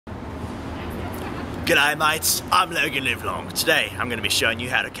G'day mates, I'm Logan Livelong. Today I'm going to be showing you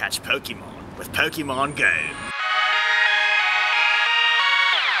how to catch Pokemon with Pokemon Go.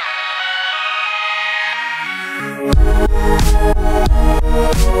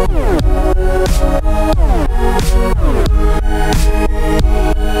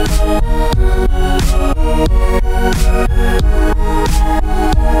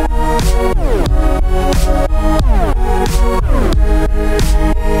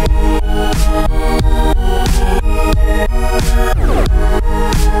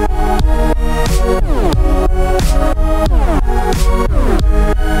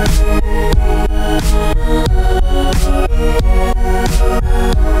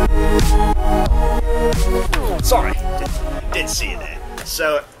 Sorry, didn't see you there.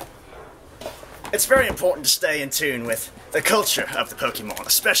 So, it's very important to stay in tune with the culture of the Pokemon,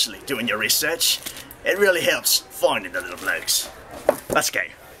 especially doing your research. It really helps finding the little blokes. Let's go.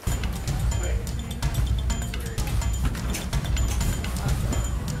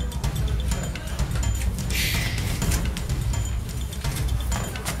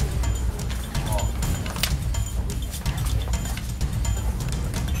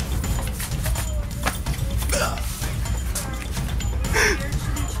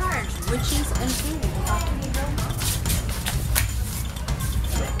 Witches and food.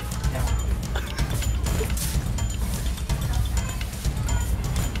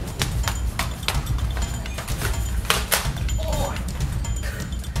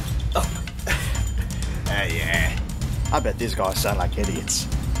 Yeah. I bet these guys sound like idiots.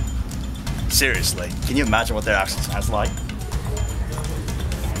 Seriously, can you imagine what their accent sounds like?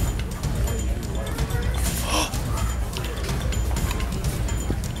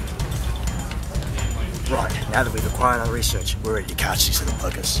 Right, now that we've acquired our research, we're ready to catch these little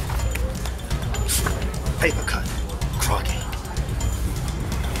buggers. Paper cut. Crikey.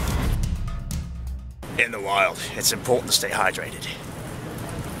 In the wild, it's important to stay hydrated.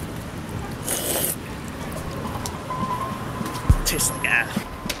 Tastes like ass.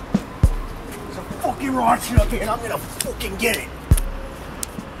 There's a fucking rot up here and I'm gonna fucking get it.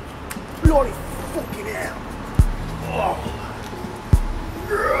 Bloody fucking hell. Oh.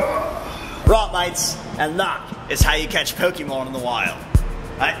 Right, mates, and that is how you catch Pokemon in the wild.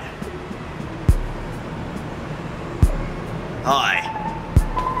 Right? Hi.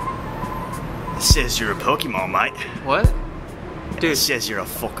 It says you're a Pokemon, mate. What? Dude. It says you're a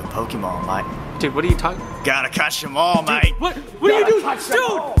fucking Pokemon, mate. Dude, what are you talking? Gotta catch them all, mate. What? What are you doing? Catch them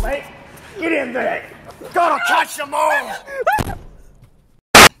all, mate. Get in there. Gotta catch them all.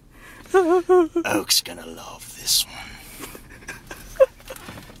 Oak's gonna love this one.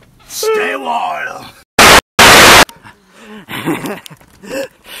 Stay a while.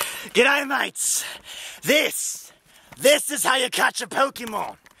 G'day, mates. This is how you catch a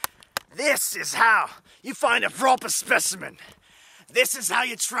Pokemon. This is how you find a proper specimen. This is how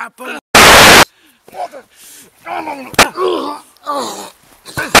you trap them. I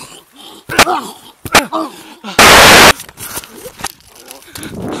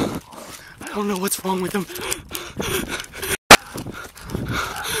don't know what's wrong with him.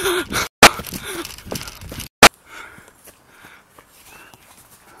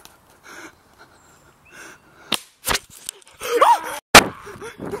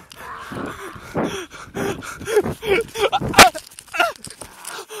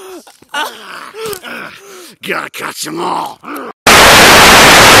 Gotta catch them all.